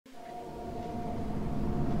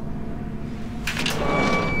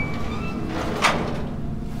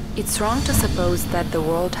It's wrong to suppose that the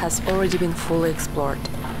world has already been fully explored.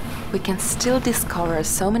 We can still discover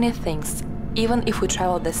so many things, even if we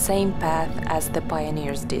travel the same path as the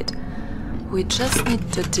pioneers did. We just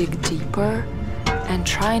need to dig deeper and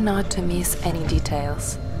try not to miss any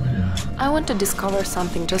details. I want to discover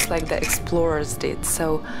something just like the explorers did,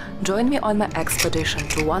 so join me on my expedition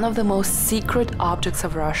to one of the most secret objects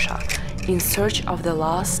of Russia, in search of the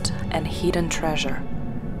lost and hidden treasure.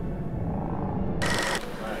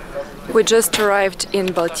 We just arrived in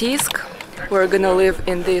Baltiysk. We're gonna live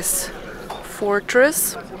in this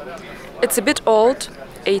fortress. It's a bit old,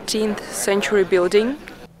 18th century building.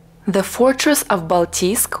 The fortress of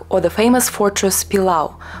Baltiysk, or the famous fortress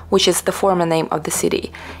Pillau, which is the former name of the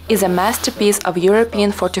city, is a masterpiece of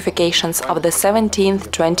European fortifications of the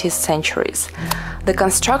 17th-20th centuries. The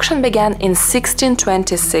construction began in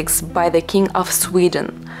 1626 by the King of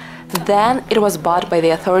Sweden. Then it was bought by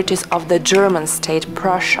the authorities of the German state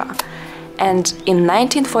Prussia, and in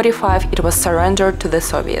 1945 it was surrendered to the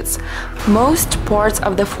Soviets. Most parts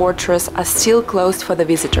of the fortress are still closed for the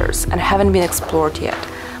visitors and haven't been explored yet.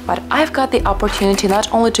 But I've got the opportunity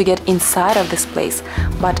not only to get inside of this place,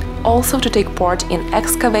 but also to take part in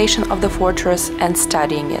excavation of the fortress and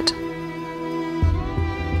studying it.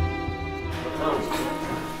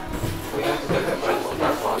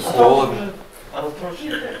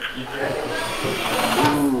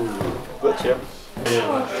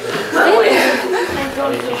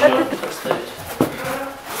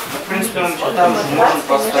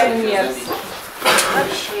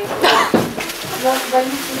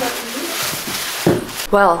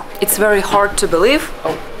 Well, it's very hard to believe,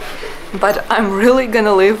 but I'm really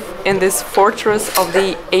gonna live in this fortress of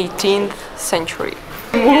the 18th century.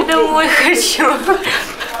 Я домой хочу.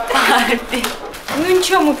 Папе. Ну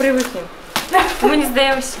ничего, мы привыкнем. Мы не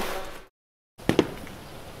сдаемся.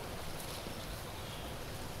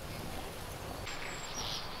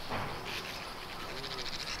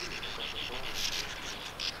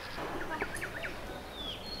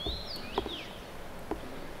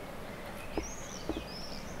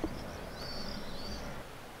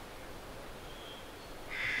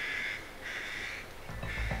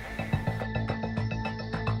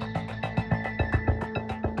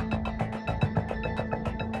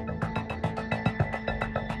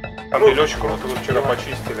 Там белечек, вот тут вчера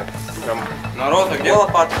почистили. Там... Народ, а где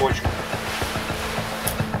лопата? Почка.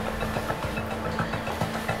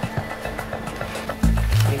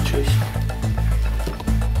 Ничего себе.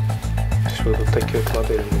 Сейчас вот такие вот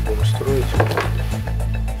модели мы будем строить.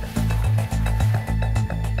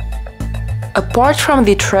 Apart from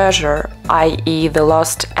the treasure, i.e. the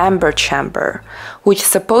lost amber chamber, which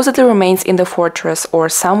supposedly remains in the fortress or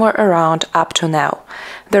somewhere around up to now,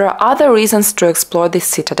 there are other reasons to explore this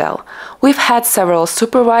citadel. We've had several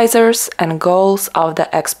supervisors and goals of the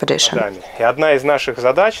expedition. И одна из наших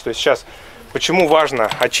задач, то есть сейчас, почему важно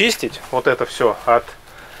очистить вот это все от...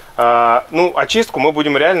 ну, очистку мы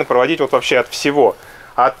будем реально проводить вот вообще от всего.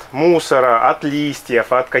 От мусора, от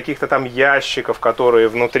листьев, от каких-то там ящиков, которые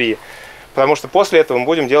внутри. Потому что после этого мы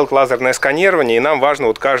будем делать лазерное сканирование, и нам важно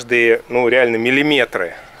вот каждые, ну, реально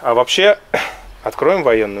миллиметры. А вообще, откроем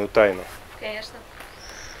военную тайну. Конечно.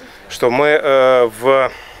 Что мы в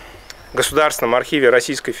Государственном архиве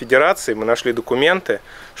Российской Федерации мы нашли документы,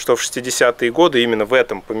 что в 60-е годы именно в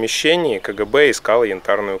этом помещении КГБ искало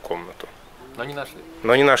янтарную комнату. Но не нашли.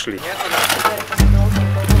 Но не нашли.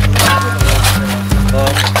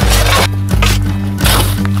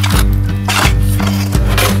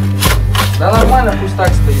 Да нормально, пусть так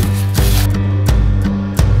стоит.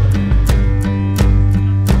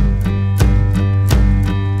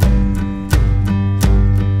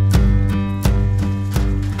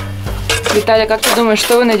 Виталий, как ты думаешь,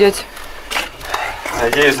 что вы найдете?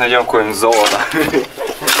 Надеюсь, найдем какое-нибудь золото.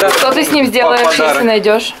 Что ты с ним сделаешь, если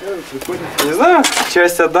найдешь? Не знаю,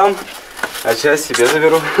 часть отдам, а часть себе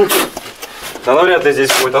заберу. Да навряд ли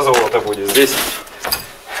здесь какое-то золото будет. Здесь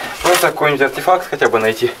просто какой-нибудь артефакт хотя бы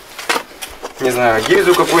найти. Не знаю,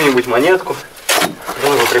 гильзу какую-нибудь, монетку.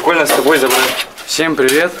 Было бы прикольно с тобой забрать. Всем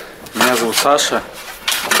привет, меня зовут Саша,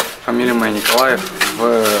 фамилия моя Николаев.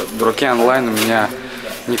 В Дураке онлайн у меня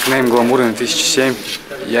никнейм Гламурный 1007.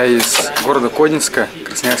 Я из города Кодинска,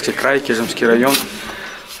 Красноярский край, Кижемский район.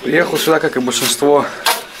 Приехал сюда, как и большинство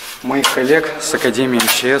моих коллег с Академии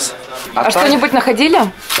МЧС. А что-нибудь находили?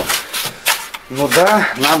 Ну да,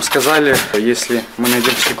 нам сказали, если мы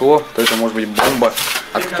найдем стекло, то это может быть бомба,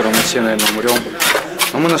 от которой мы все, наверное, умрем.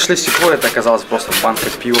 Но мы нашли стекло, это оказалось просто банка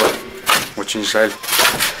пива. Очень жаль.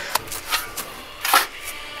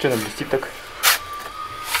 Что там блестит так?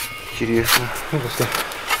 Интересно.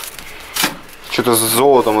 Что-то с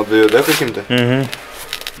золотом отдает, да, каким-то? Угу.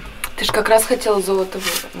 Ты же как раз хотел золото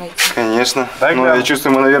найти. Конечно. Но я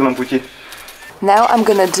чувствую, мы на верном пути. Now I'm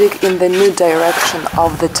gonna dig in the new direction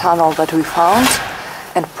of the tunnel that we found,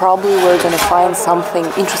 and probably we're gonna find something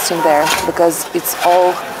interesting there because it's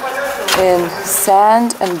all in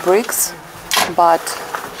sand and bricks, but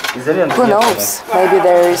who knows, maybe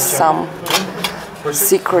there is some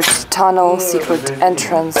secret tunnel, secret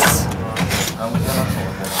entrance.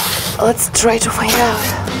 Let's try to find out.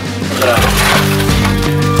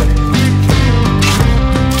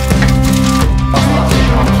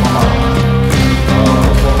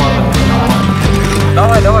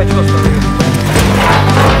 Давай, давай, что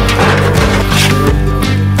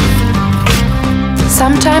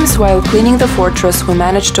Sometimes while cleaning the fortress we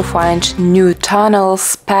manage to find new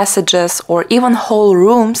tunnels, passages or even whole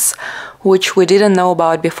rooms which we didn't know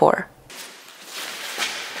about before.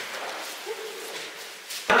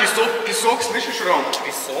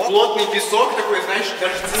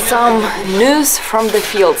 Some news from the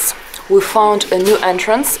fields. We found a new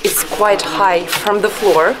entrance, it's quite high from the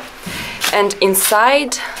floor. And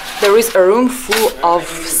inside there is a room full of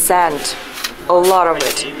sand, a lot of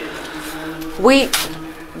it. We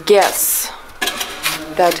guess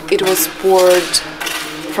that it was poured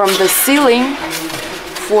from the ceiling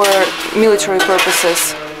for military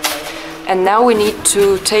purposes. And now we need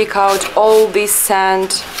to take out all this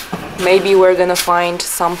sand. Maybe we're gonna find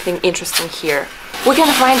something interesting here. We can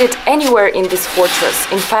find it anywhere in this fortress.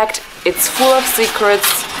 In fact, it's full of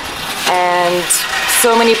secrets and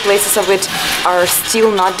so many places of it are still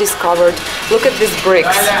not discovered. Look at these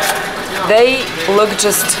bricks. They look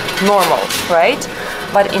just normal, right?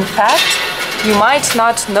 But in fact, you might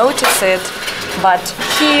not notice it, but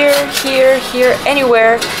here,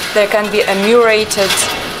 anywhere, there can be a murated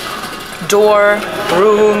door,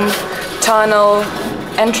 room, tunnel,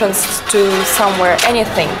 entrance to somewhere,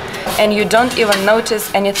 anything. And you don't even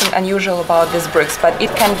notice anything unusual about these bricks, but it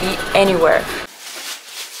can be anywhere.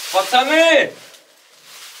 Пацаны!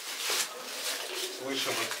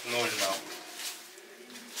 Слышим их 0 нам.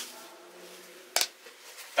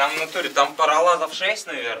 Там в натуре, там пролазов 6,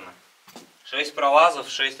 наверное. 6 пролазов,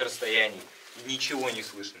 6 расстояний. И ничего не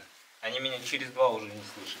слышно. Они меня через 2 уже не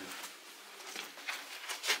слышали.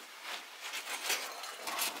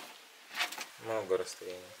 Много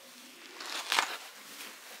расстояний.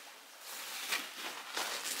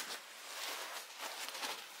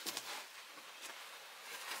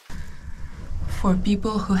 For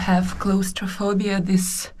people who have claustrophobia,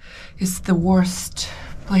 this is the worst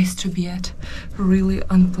place to be at. Really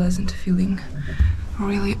unpleasant feeling.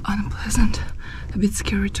 Really unpleasant. A bit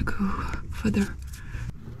scary to go further.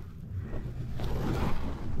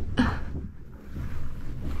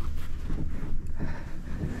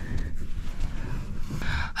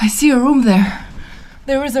 I see a room there.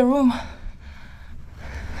 There is a room.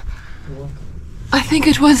 I think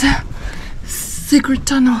it was a secret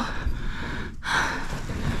tunnel.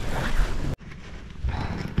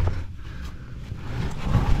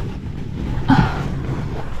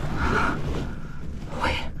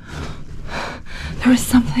 There is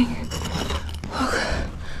something. Look,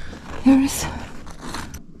 there is.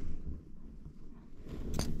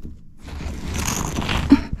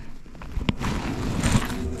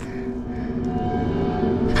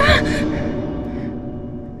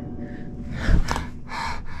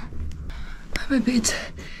 I'm a bit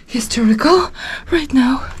hysterical right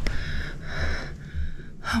now.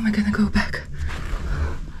 How am I gonna go back?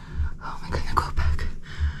 How am I gonna go back?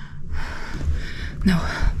 No,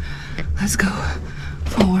 let's go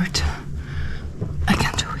forward. I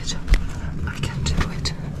can do it. I can do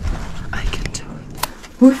it. I can do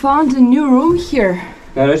it. We found a new room here.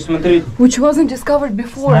 Короче, смотри. Which wasn't discovered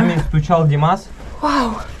before. С нами стучал Димас.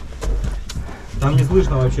 Wow. Там не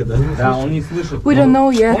слышно вообще, да? Да, он не слышит. We don't know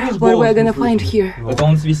yet what we're gonna find here. Это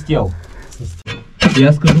он свистел.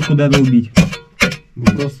 Я скажу, куда долбить. Мы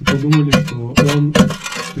просто подумали, что он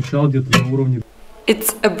стучал где-то на уровне.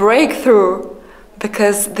 It's a breakthrough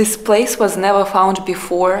because this place was never found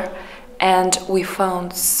before and we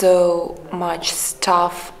found so much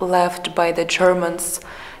stuff left by the Germans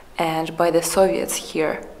and by the Soviets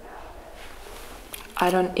here. I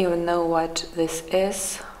don't even know what this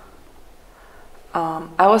is.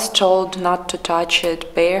 I was told not to touch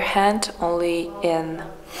it bare hand, only in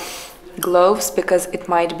gloves, because it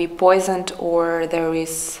might be poisoned or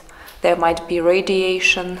there might be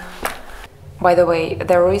radiation. By the way,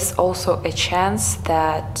 there is also a chance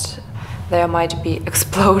that there might be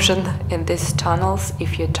explosion in these tunnels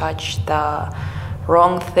if you touch the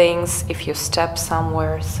wrong things, if you step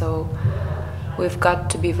somewhere, so we've got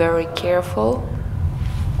to be very careful.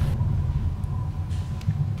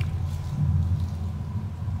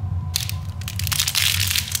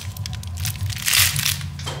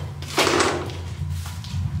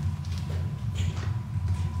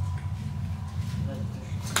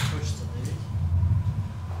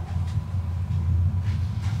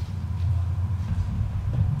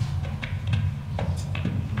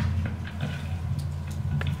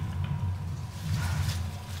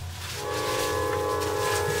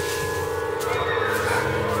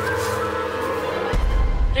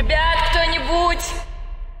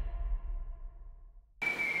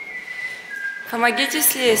 Помогите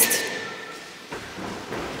слезть.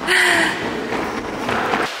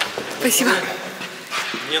 Спасибо.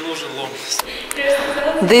 Мне нужен лом.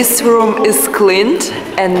 This room is cleaned,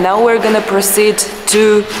 and now we're gonna proceed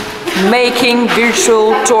to making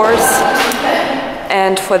virtual tours.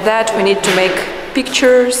 And for that, we need to make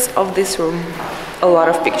pictures of this room. A lot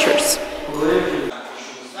of pictures.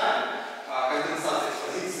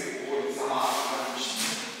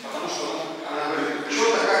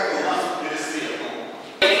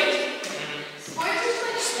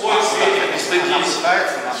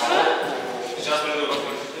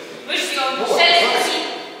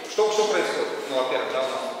 Что происходит? Ну, во-первых, да,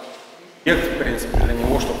 В принципе, для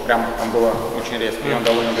него, чтобы прям там было очень резко, и он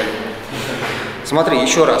довольно далеко. Смотри,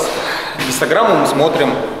 еще раз. Гистограмму мы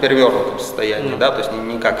смотрим в перевернутом состоянии, да, то есть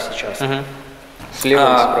не как сейчас. Слева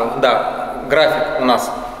и справа. Да, график у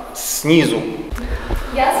нас снизу.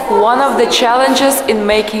 One of the challenges in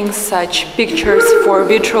making such pictures for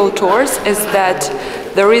virtual tours is that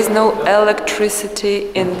there is no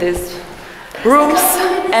electricity in these rooms,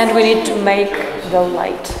 and we need to make the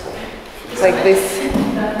light like this.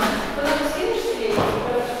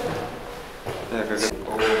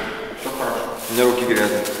 У меня руки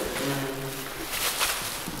грязные.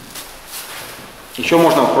 Еще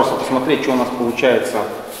можно просто посмотреть, что у нас получается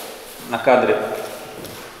на кадре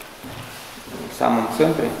в самом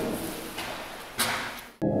центре.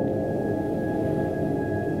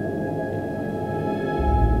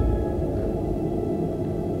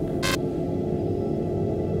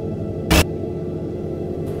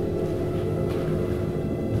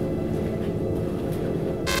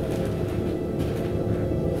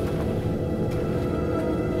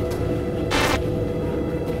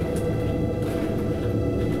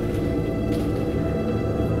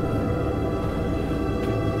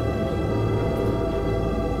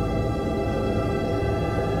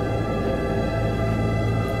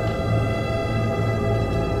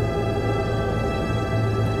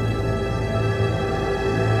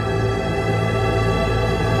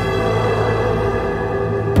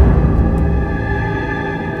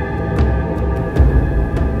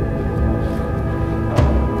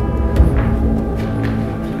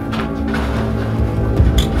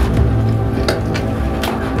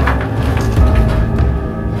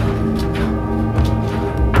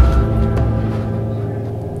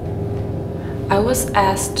 I was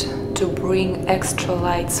asked to bring extra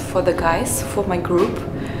lights for the guys, for my group.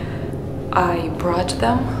 I brought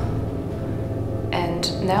them,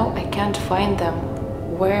 and now I can't find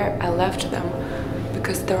them where I left them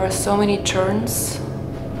because there are so many turns,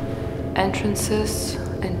 entrances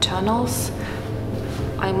and tunnels.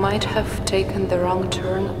 I might have taken the wrong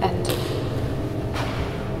turn, and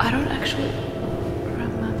I don't actually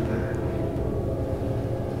remember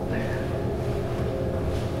where.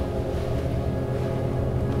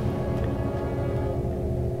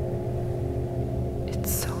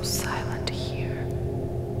 It's so silent here.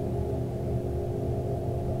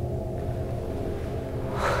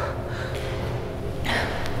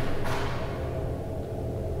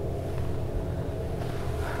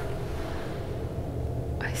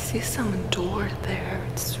 I see some door there.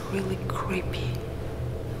 It's really creepy.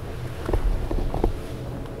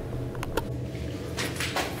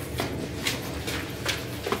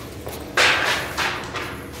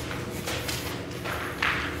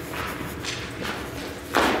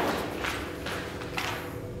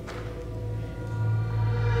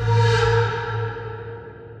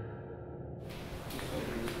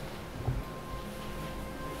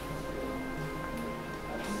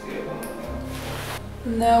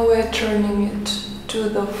 Now we're turning it to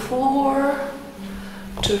the floor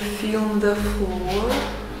to film the floor.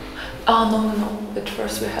 Oh no, at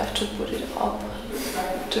first we have to put it up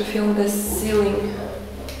to film the ceiling,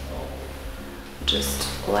 just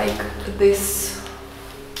like this.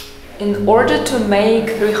 In order to make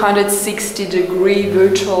 360-degree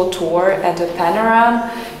virtual tour and a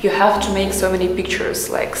panorama, you have to make so many pictures,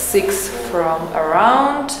 like 6 from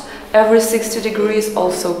around every 60 degrees,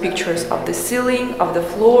 also pictures of the ceiling, of the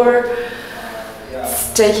floor.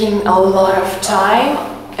 It's taking a lot of time,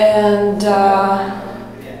 and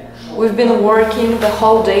we've been working the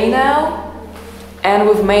whole day now, and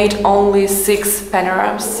we've made only 6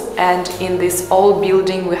 panoramas, and in this old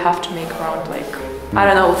building we have to make around, like, I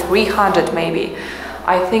don't know, 300 maybe.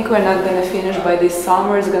 I think we're not gonna finish by this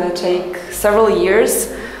summer. It's gonna take several years,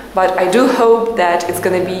 but I do hope that it's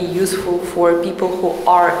gonna be useful for people who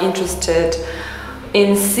are interested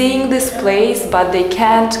in seeing this place, but they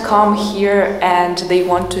can't come here and they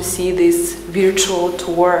want to see this virtual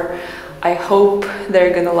tour. I hope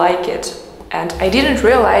they're gonna like it. And I didn't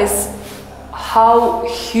realize how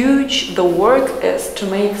huge the work is to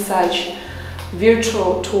make such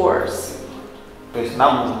virtual tours. То есть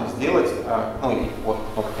нам нужно сделать, ну и вот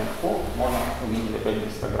кнопка info, можно увидеть опять в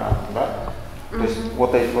Инстаграме, да? То есть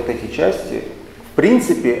вот эти части, в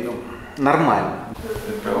принципе, нормально.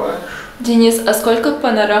 Денис, а сколько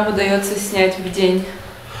панорам удается снять в день?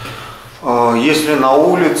 Если на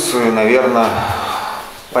улице, наверное,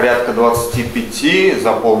 порядка 25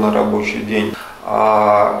 за полный рабочий день.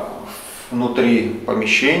 А внутри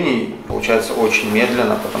помещений получается очень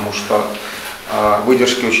медленно, потому что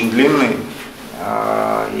выдержки очень длинные.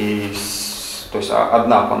 И то есть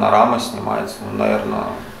одна панорама снимается, ну, наверное,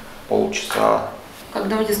 полчаса. Как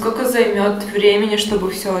думаете, сколько займет времени, чтобы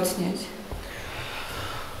все отснять?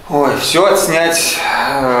 Ой, все отснять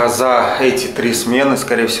за эти 3 смены,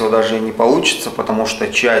 скорее всего, даже и не получится, потому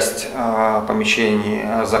что часть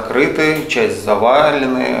помещений закрыты, часть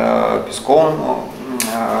завалены песком,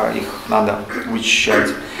 их надо вычищать.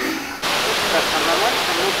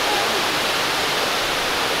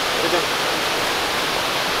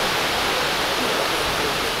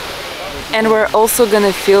 And we're also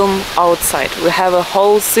gonna film outside. We have a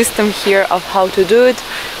whole system here of how to do it,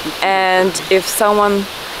 and if someone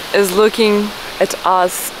is looking at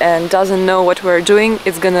us and doesn't know what we're doing,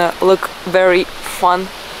 it's gonna look very fun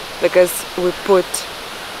because we put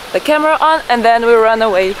the camera on and then we run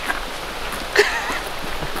away.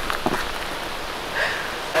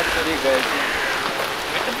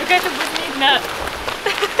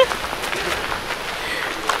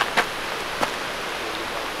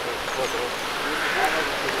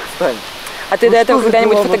 А ты до этого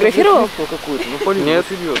когда-нибудь фотографировал? Нет.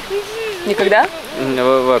 Никогда?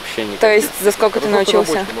 Вообще никогда. То есть за сколько ты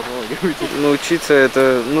научился? Научиться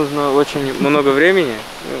это нужно очень много времени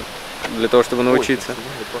для того, чтобы научиться.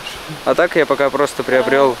 А так я пока просто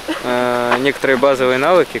приобрел некоторые базовые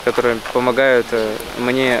навыки, которые помогают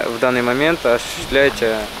мне в данный момент осуществлять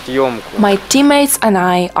съемку. My teammates and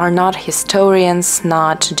I are not historians,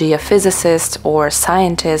 not geophysicists or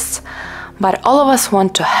scientists, but all of us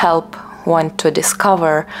want to help, want to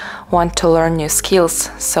discover, want to learn new skills,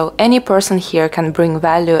 so any person here can bring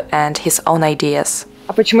value and his own ideas.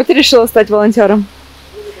 А почему ты решила стать волонтером?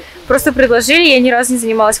 Просто предложили, я ни разу не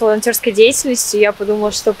занималась волонтерской деятельностью, я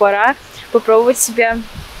подумала, что пора попробовать себя,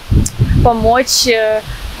 помочь,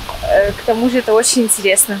 к тому же это очень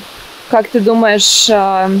интересно. Как ты думаешь,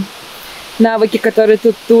 навыки, которые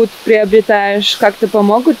ты тут приобретаешь, как-то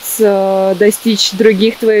помогут достичь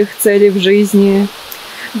других твоих целей в жизни?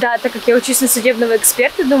 Да, так как я учусь на судебного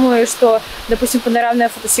эксперта, думаю, что, допустим, панорамная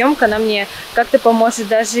фотосъемка, она мне как-то поможет.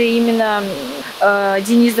 Даже именно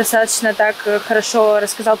Денис достаточно так хорошо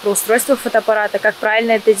рассказал про устройство фотоаппарата, как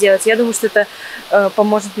правильно это делать. Я думаю, что это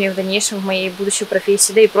поможет мне в дальнейшем в моей будущей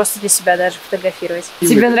профессии, да и просто для себя даже фотографировать.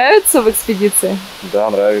 Тебе нравится в экспедиции? Да,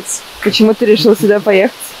 нравится. Почему ты решил сюда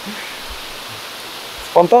поехать?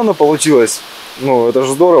 Спонтанно получилось. Ну, это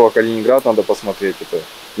же здорово, Калининград надо посмотреть. Это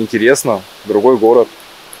интересно, другой город.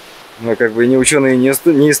 Мы как бы не ученые, не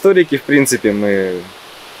историки, в принципе, мы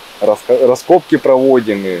раскопки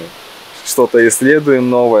проводим, и что-то исследуем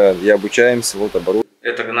новое, и обучаемся, вот оборудование.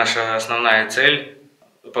 Это наша основная цель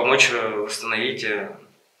 – помочь восстановить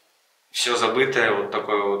все забытое, вот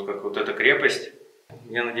такое вот, как вот эта крепость.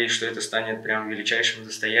 Я надеюсь, что это станет прям величайшим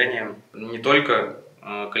достоянием не только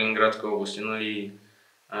Калининградской области, но и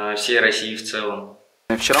всей России в целом.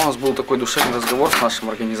 Вчера у нас был такой душевный разговор с нашим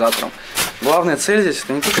организатором. Главная цель здесь –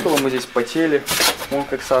 это не то, чтобы мы здесь потели, вон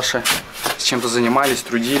как Саша, с чем-то занимались,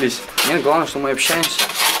 трудились. Нет, главное, что мы общаемся,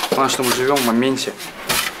 главное, что мы живем в моменте.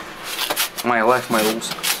 My life, my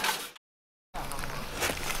rules.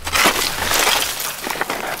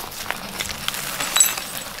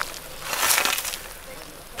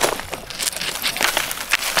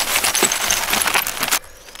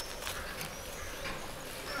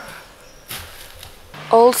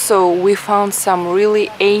 Also, we found some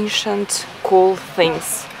really ancient, cool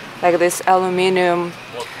things, like this aluminium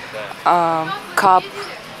cup,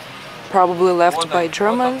 probably left by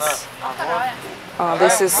Germans.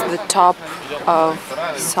 This is the top of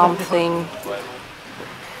something.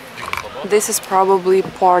 This is probably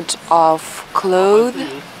part of cloth,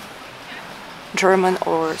 German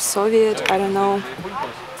or Soviet, I don't know.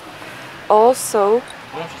 Also,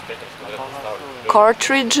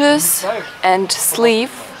 cartridges and sleeve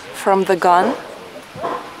from the gun.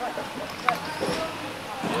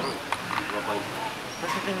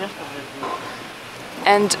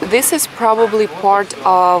 And this is probably part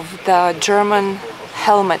of the German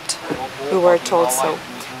helmet, we were told so.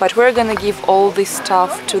 But we're gonna give all this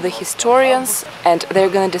stuff to the historians, and they're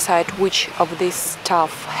gonna decide which of this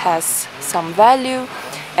stuff has some value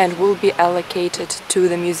and will be allocated to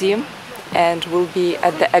the museum and will be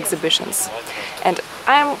at the exhibitions. And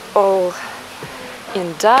I'm all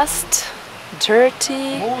in dust,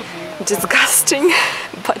 dirty, disgusting,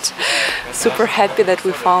 but super happy that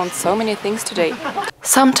we found so many things today.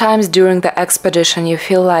 Sometimes during the expedition you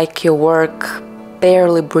feel like your work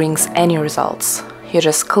barely brings any results. You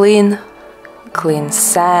just clean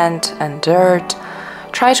sand and dirt,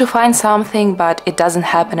 try to find something, but it doesn't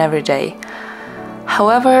happen every day.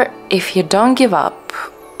 However, if you don't give up,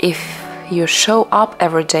 if you show up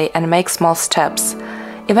every day and make small steps,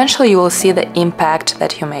 eventually you will see the impact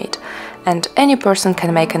that you made. And any person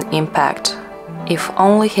can make an impact if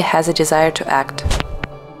only he has a desire to act.